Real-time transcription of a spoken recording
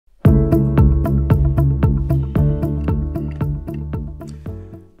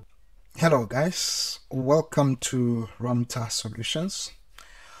Hello guys, welcome to Ramta Solutions.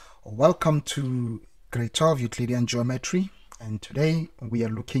 Welcome to grade 12 Euclidean geometry, and today we are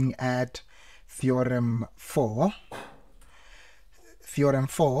looking at Theorem 4. Theorem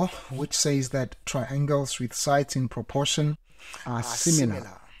 4, which says that triangles with sides in proportion are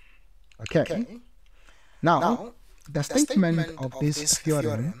similar. Okay. Now, the statement of this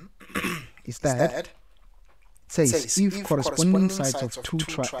theorem is that says if corresponding sides of two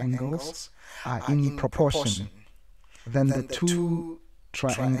triangles are in proportion, then the two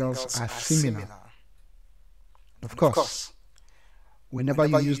triangles are similar. Of course, whenever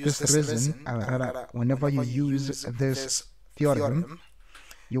you use this reason, whenever you use this theorem,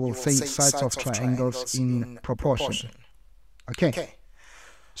 you will say sides of triangles in proportion. Okay,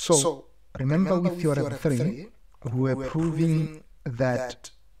 so remember with theorem 3, we were proving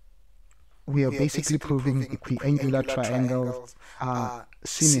that we are basically proving equiangular triangles are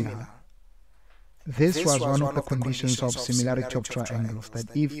similar. This was one of the conditions of similarity of triangles, that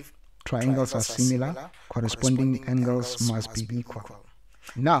if triangles are similar, corresponding angles must be equal.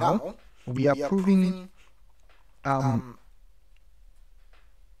 Now, we are proving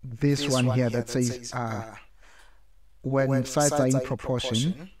this one here that says when sides are in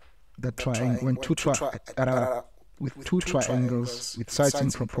proportion, the triangle, when with two triangles with sides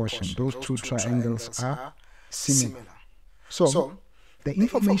in proportion, those two triangles are similar. So, the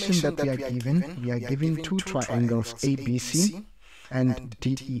information that we are given two triangles ABC and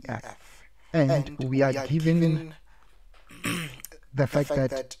DEF. And we are given the fact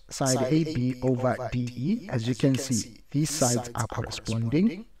that side AB over DE, as you can see, these sides are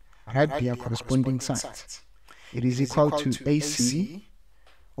corresponding, right? They are corresponding sides. It is equal to AC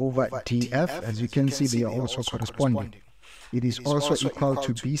over DF, as you can see, they are also corresponding. It is also equal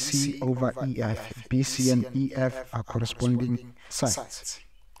to BC over EF. BC and EF are corresponding sides.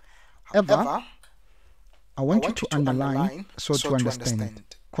 However, I want you to underline so to understand.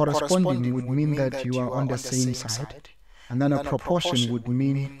 Corresponding would mean that you are on the same side, and then a proportion would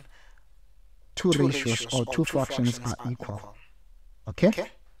mean two ratios or two fractions are equal.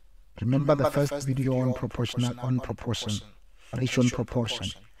 Okay? Remember the first video on proportional, ratio and proportion.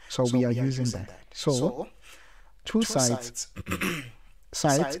 So we are using that. So two sides,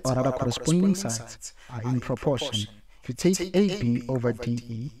 or rather corresponding sides, are in proportion. If you take AB over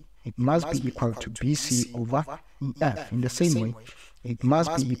DE, it must be equal to BC over EF. In the same way, it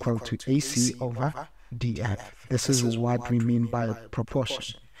must be equal to AC over DF. This is what we mean by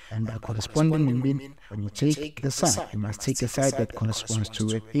proportion. And by corresponding, we mean when you take the side, you must take a side that corresponds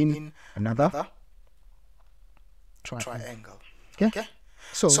to it in another triangle. Okay?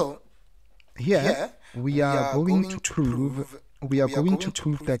 So here we are going to prove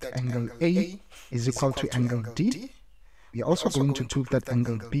that angle A is equal to angle D. We are also going to prove that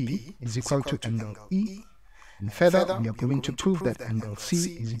angle B is equal to angle E. And further, we are going to prove that angle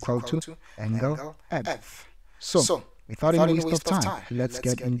C is equal to angle F. So, without any waste of time, let's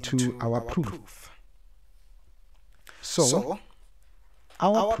get into our proof. So,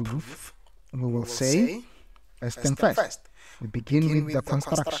 our proof, we will say, first thing first, we begin with the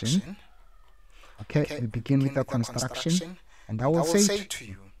construction. Okay, we begin with the construction, and I will say to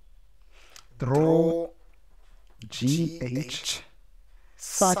you, draw GH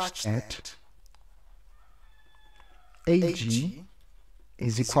such that AG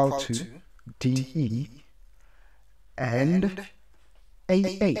is equal to DE and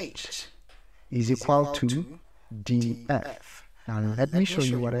AH is equal to DF. Now let me show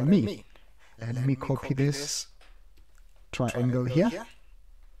you what I mean. Let me copy this triangle here.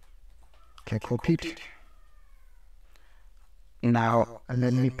 Okay, copied. Now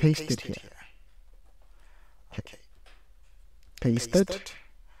let me paste it here. Okay, paste it.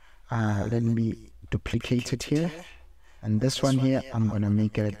 Let me duplicate it here, and this one here I'm gonna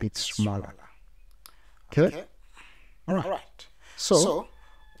make it a bit smaller. Okay. All right. So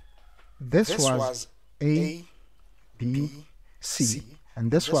this was A, B, C,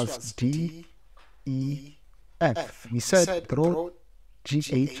 and this was D, E, F. We said draw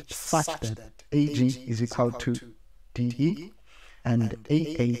GH such that AG is equal to DE and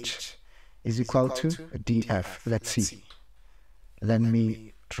AH is equal to DF. Let's see. Let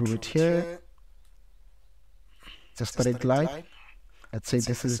me draw it here. It's a straight line. Let's say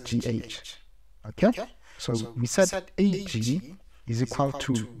this is GH. Okay? So we said AG is equal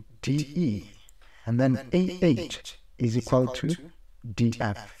to DE and then AH is equal to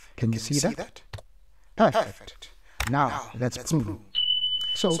DF. Can you see that? Perfect. Now let's prove.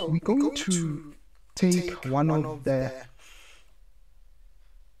 So we're going to take one of the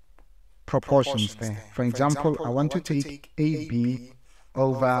proportions there. For example, I want to take AB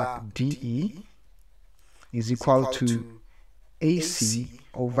over DE is equal to AC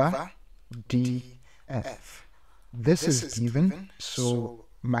over DF. This is given, so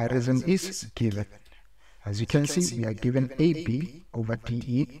my reason is given. As you can see, we are given AB over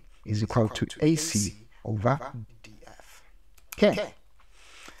DE is equal to AC over DF. Okay.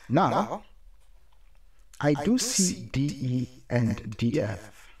 Now, I do see DE and DF,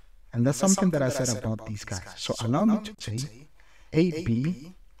 and that's something that I said about these guys. So allow me to say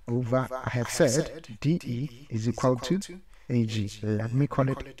AB over, I have said DE is equal to AG. Let me call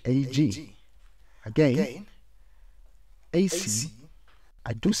it AG. Again, AC,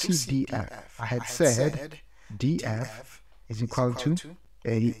 I do see DF. I had said DF is equal to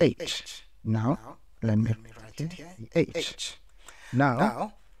AH. Now, let me write here AH.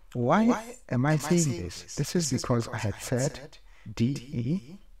 Now, why am I saying this? This is because I had said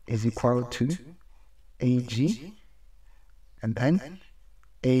DE is equal to AG, and then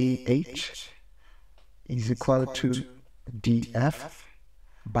AH is equal to DF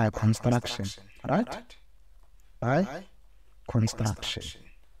by construction, right? By construction,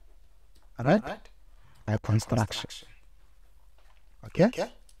 right? By construction. Okay?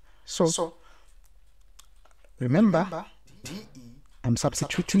 So, remember, I'm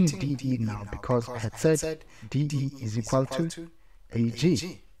substituting DE now because I had said DE is equal to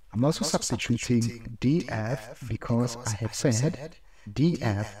AG. I'm also substituting DF because I have said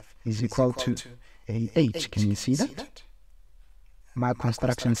DF is equal to AH. Can you see that? My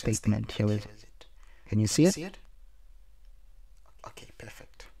construction statement here is it. Can you see it? Okay,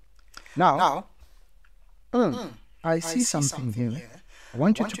 perfect. Now, I see something here. I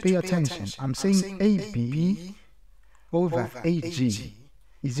want you to pay attention. I'm saying AB over AG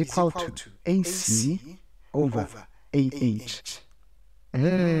is equal to AC over AH.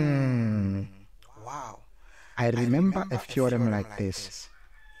 Wow. I remember a theorem like this.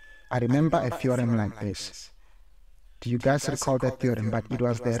 Do you guys recall that theorem? But it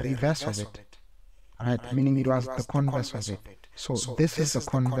was the reverse of it. Right? Meaning it was the converse of it. So this is the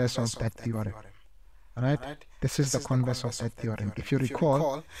converse of that theorem. Right? This is the converse of that theorem. If you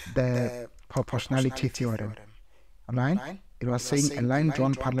recall the proportionality theorem, right? It was saying a line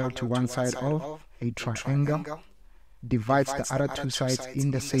drawn parallel to one side of a triangle divides the other two sides in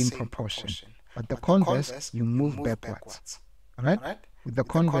the same proportion. But the converse, you move backwards. Right? With the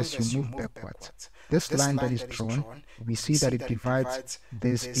converse, you move backwards. This line that is drawn, we see that it divides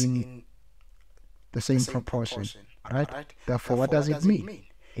this in the same proportion. Right? Therefore, what does it mean?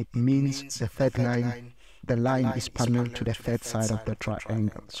 It means the third line, the line is parallel to the third side of the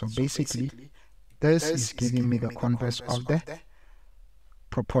triangle. So basically, this is giving me the converse of the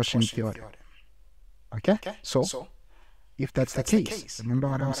proportion theorem. Okay? So, if that's the case, remember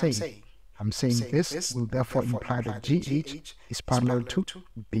what I'm saying. I'm saying this will therefore imply that GH is parallel to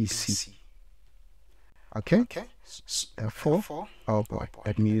BC. Okay? Therefore, oh boy,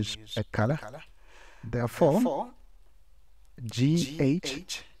 let me use a color. Therefore,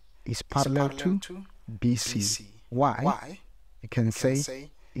 GH is parallel to BC. Why? You can say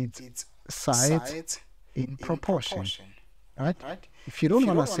it's sides in proportion. Right? If you don't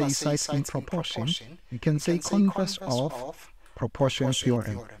want to say sides in proportion, you can say converse of proportion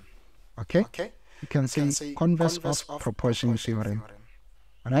theorem. Okay? You can say converse of proportion theorem.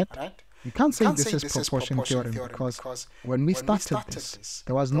 Right? You can't say this is proportion theorem because when we started this,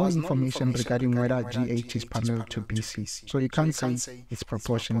 there was no information regarding whether GH is parallel to BC. So you can't say it's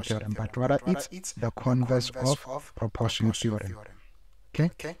proportion theorem, but rather it's the converse of proportion theorem.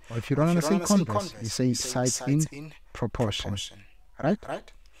 Okay? Or if you don't want to say converse, you say sides in proportion. Right?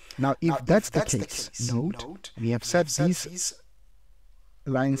 Now, if that's the case, note, we have said these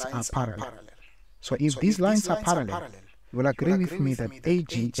lines are parallel. So if these lines are parallel, you will agree with me that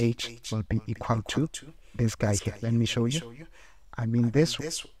AGH will be equal to this guy here. Let me show you. I mean, this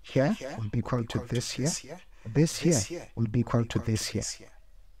here will be equal to this here. This here will be equal to this here.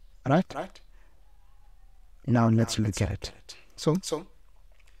 Right? Now let's look at it. So,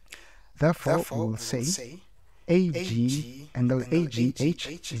 therefore, we will say AG, angle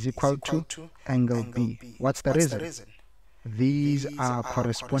AGH is equal to angle B. What's the reason? These are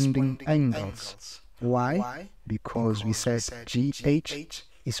corresponding angles. Why? Because we said GH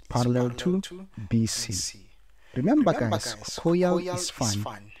is parallel to BC. Remember guys, cocoyal is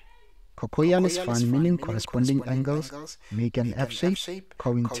fun. Cocoyal is fun, meaning corresponding angles make an F shape,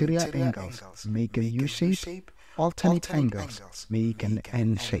 co-interior angles make a U shape, alternate angles make an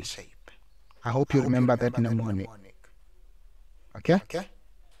N shape. I hope you remember that in the morning. Okay?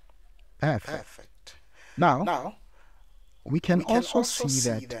 Perfect. Now, we can also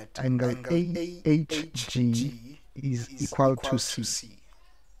see that angle AHG is equal to C.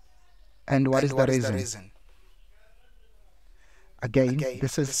 And what is the reason? Again,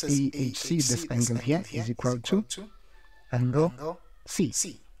 this is AHC, this angle here is equal to angle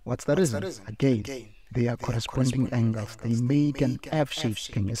C. What's the reason? Again, they are corresponding angles. They make an F shape.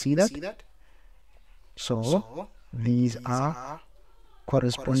 Can you see that? So, these are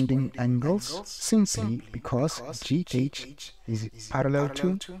corresponding angles simply because GH is parallel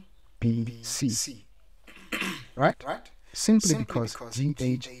to BC. Right? Simply because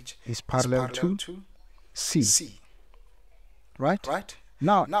GH is parallel to C. Right?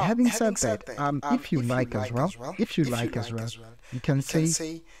 Now, having said that, if you like as well, you can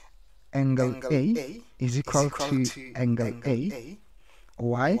say angle A is equal to angle A.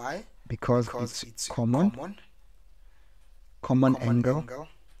 Why? Because it's common angle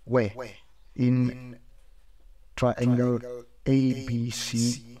where? In triangle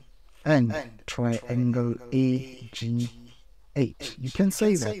ABC and triangle AGH. You can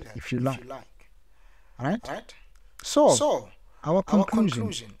say that if you like. Alright? So, our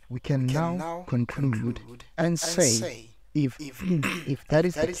conclusion, we can now conclude and say, if that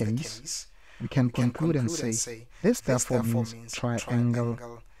is the case, we can conclude and say, this therefore means triangle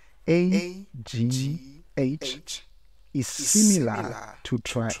AGH is similar to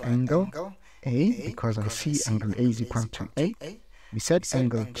triangle A, because I see angle A is equal to A. We said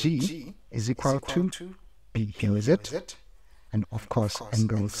angle G is equal to B, here is it. And of course,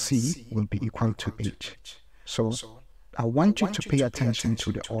 angle C will be equal to H. So, I want you to pay attention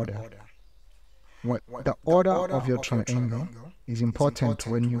to the order. The order of your triangle is important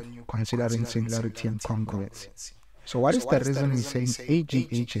when you're considering similarity and congruency. So what is the reason we're saying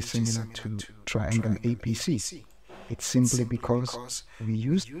AGH is similar to triangle ABC? It's simply because we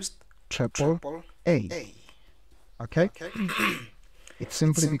used triple A. Okay? It's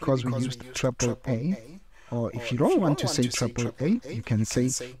simply because we used triple A. Or if you don't want to say triple A, you can say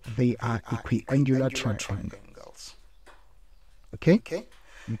they are equiangular triangles. Okay?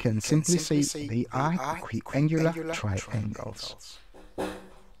 You can simply say they are equiangular triangles.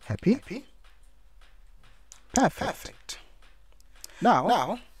 Happy? Perfect.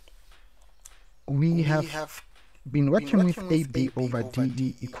 Now, we have been working with AB over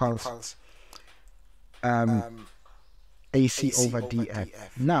DE equals AC over DF.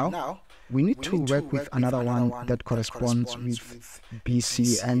 Now, we need to work with another one that corresponds with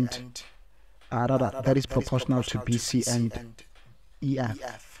BC and that is proportional to BC and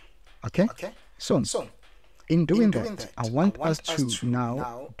EF. Okay? So, in doing that, I want us to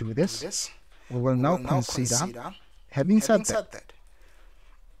now do this. We will now consider, having said that,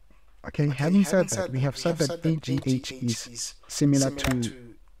 we have said that AGH is similar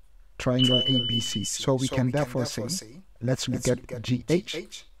to triangle ABC. So we can therefore say, let's look at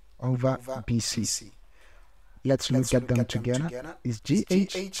GH over BC. Let's look at them together. Is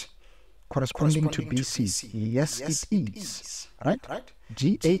GH corresponding to BC? Yes, it is. Right?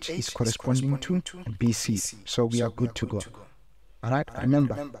 GH is corresponding to BC. So we are good to go. Alright,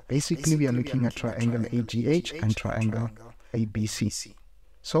 remember, basically we are looking at triangle AGH and triangle ABC.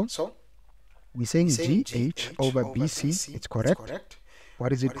 So, we're saying GH over BC, it's correct. What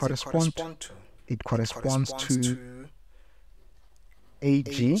does it correspond to? It corresponds to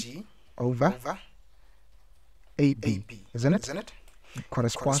AG over AB, isn't it? It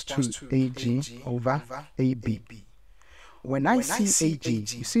corresponds to AG over AB. When I see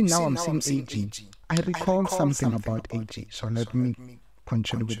AG, you see now I'm seeing AG, I recall something about AG. So let me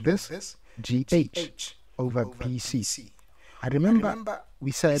continue with this. GH over BC. I remember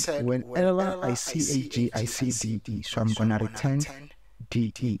we said whenever I see AG, I see DE. So I'm going to return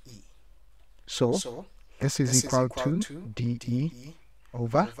DE. So this is equal to DE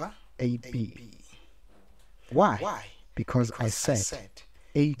over AB. Why? Because I said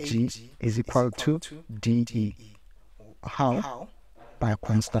AG is equal to DE. How? By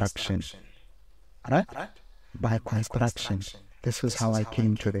construction. Alright? By construction. This is how I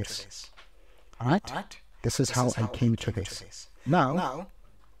came to this. Alright? This is how I came to this. Now,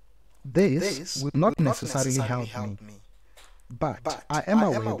 this would not necessarily help me. But I am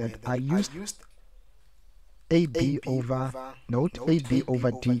aware that I used AB over, note, AB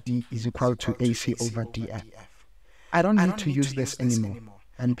over DE is equal to AC over DF. I don't need to use this anymore.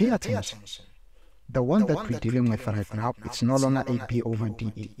 And pay attention. The one that we're dealing with right now, it's no longer AB over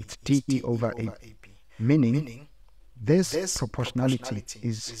DE, it's DE over AB. Meaning, this proportionality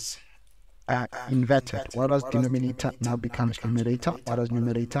is inverted. What does denominator now becomes numerator? What does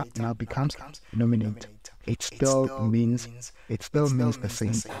numerator now becomes denominator? It still means the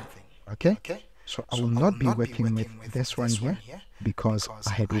same thing. Okay? So I will not be working with this one here because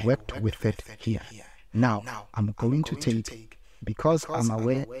I had worked with it here. Now, I'm going to take because I'm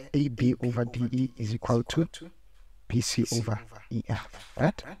aware AB over DE is equal to BC over EF,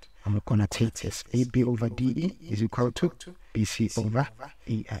 right? I'm going to take this. AB over DE is equal to BC over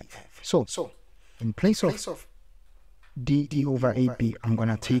EF. So, in place of DE over AB, I'm going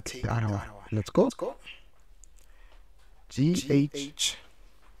to take the other one. Let's go. GH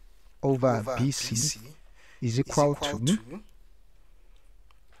over BC is equal to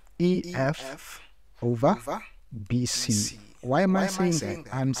EF over BC. Why am I saying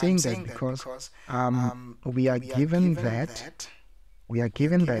that? I'm saying that because we are given that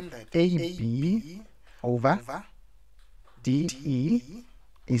AB over DE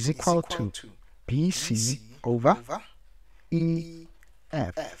is equal to BC over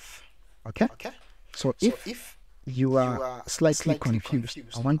EF. Okay? So if you are slightly confused,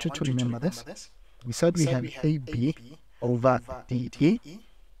 I want you to remember this. We said we have AB over DE.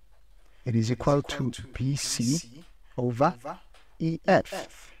 It is equal to BC over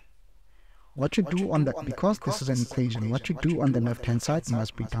EF. What you do on the, because this is an equation, what you do on the left hand side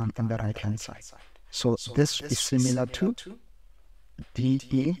must be done on the right hand side. So this is similar to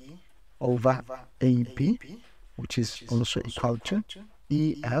DE over AB, which is also equal to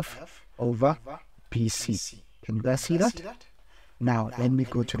EF over BC. Can you guys see that? Now let me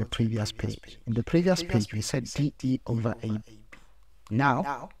go to the previous page. In the previous page we said DE over AB.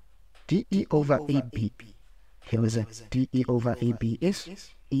 Now DE over AB, here is a DE over AB is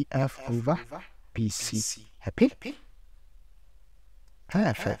EF over BC. Happy?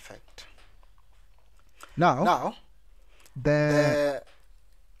 Perfect. Now the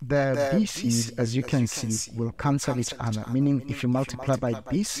BC's, as you can see, will cancel each other, meaning if you multiply by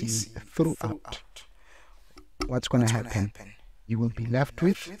BC throughout, what's going to happen? You will be left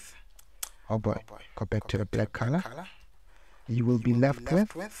with, oh boy, go back to the black color. You will be left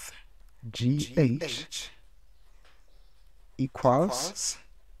with GH equals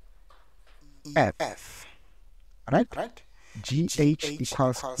F. Right? GH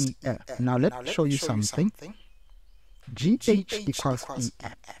equals EF. Now let's show you something. GH equals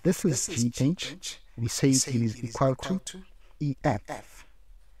EF. This is GH. We say it is equal to EF.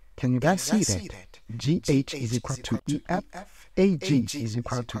 Can you guys see that? GH is equal to EF. AG is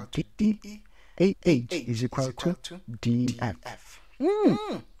equal to DE. AH is equal to DF.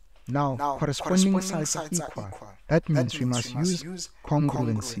 Now, corresponding sides are equal. That means we must use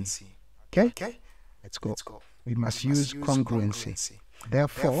congruency. Okay? Let's go. We must use congruency.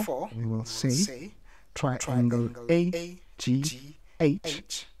 Therefore, we will say triangle AGH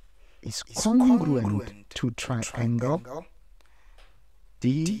is congruent to triangle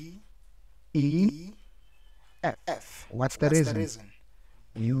DEF. What's the reason?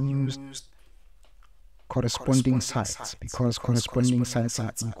 We used corresponding sides because corresponding sides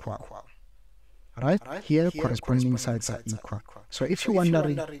are equal. Right? Here, corresponding sides are equal. So if you're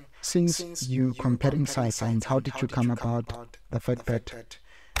wondering, since you're comparing sides, and how did you come about the fact that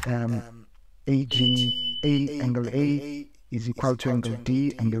angle A is equal to angle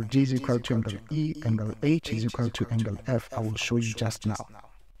D, angle G is equal to angle E, angle H is equal to angle F, I will show you just now.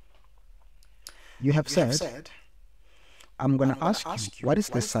 You have said, I'm going to ask you, what is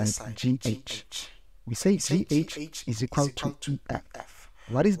the side GH? We say GH is equal to EF.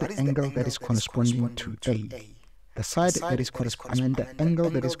 What is the angle that is corresponding to A? The side that is corresponding, the angle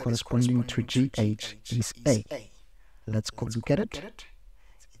that is corresponding to GH is A. Let's go look at it.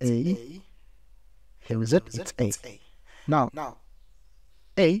 A. Here is it. It's A. Now,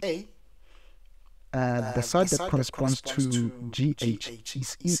 A, the side that corresponds to GH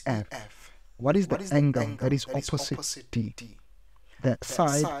is EF. What is the angle that is opposite D? The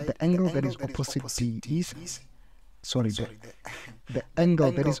side, the angle that is opposite D is, the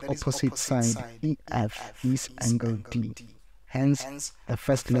angle that is opposite side EF is angle D. Hence, the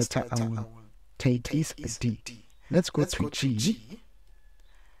first letter I will take is D. Let's go to G.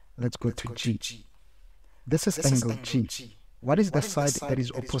 Let's go to G. This is angle G. What is the side that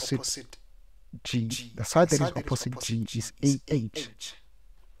is opposite G? The side that is opposite G is AH.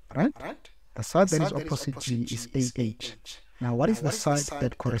 Right? The side that is opposite G is AH. Now, what is the side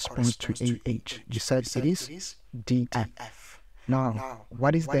that corresponds to AH? You said it is DF. Now,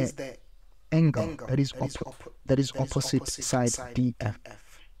 what is the angle that is opposite side DF?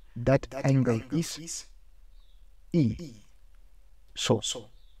 That angle is E. So,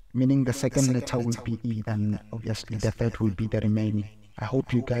 meaning the second letter will be E, and obviously the third will be the remaining. I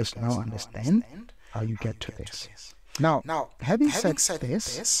hope you guys now understand how you get to this. Now, having said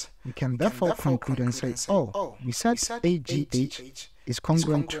this, we can therefore conclude and say, oh, we said AGH is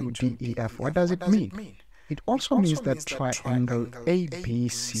congruent to DEF. What does it mean? It also means that triangle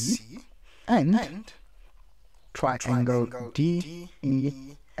ABC and triangle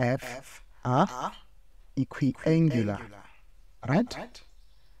DEF are equiangular, right?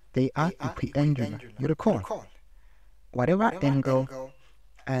 They are equiangular. You recall, whatever angle,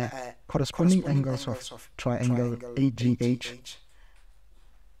 corresponding angles of triangle AGH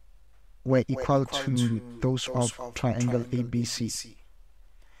were equal to those of triangle ABC.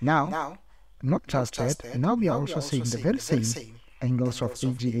 Now, not just that, now we are also saying the very same angles of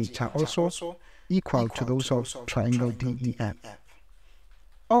AGH are also equal to those of triangle DEF.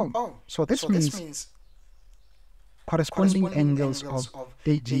 Oh, so this means corresponding angles of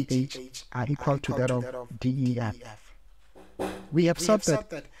AGH are equal to that of DEF. We have said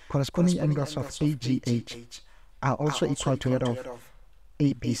that corresponding angles of AGH are also equal to that of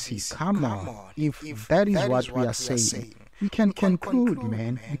ABC. Come on, if that is what we are saying, we can conclude,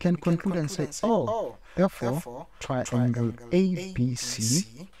 man. We can conclude and say, oh, therefore, triangle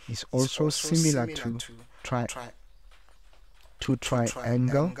ABC is also similar to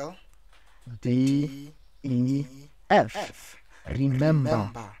triangle DEF. Remember,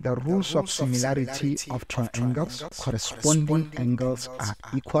 the rules of similarity of triangles, corresponding angles are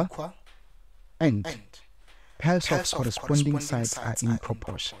equal, and pairs of corresponding sides are in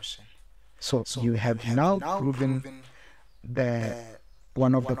proportion. So you have now proven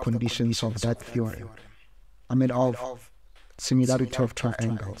one of the conditions of that theorem. Of similarity of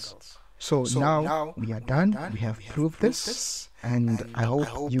triangles. So now we are done. We have proved this, and I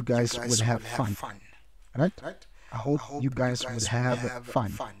hope you guys will have fun. Right? I hope you guys will have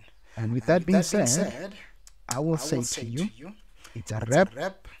fun. And with that being said, I will say to you, it's a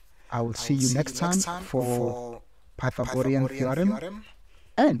wrap. I will see you next time for Pythagorean theorem.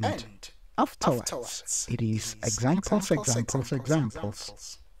 And afterwards, it is examples.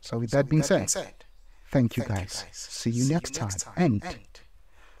 So with that being said, thank you guys. See you next time. And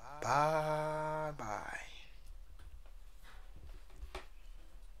bye.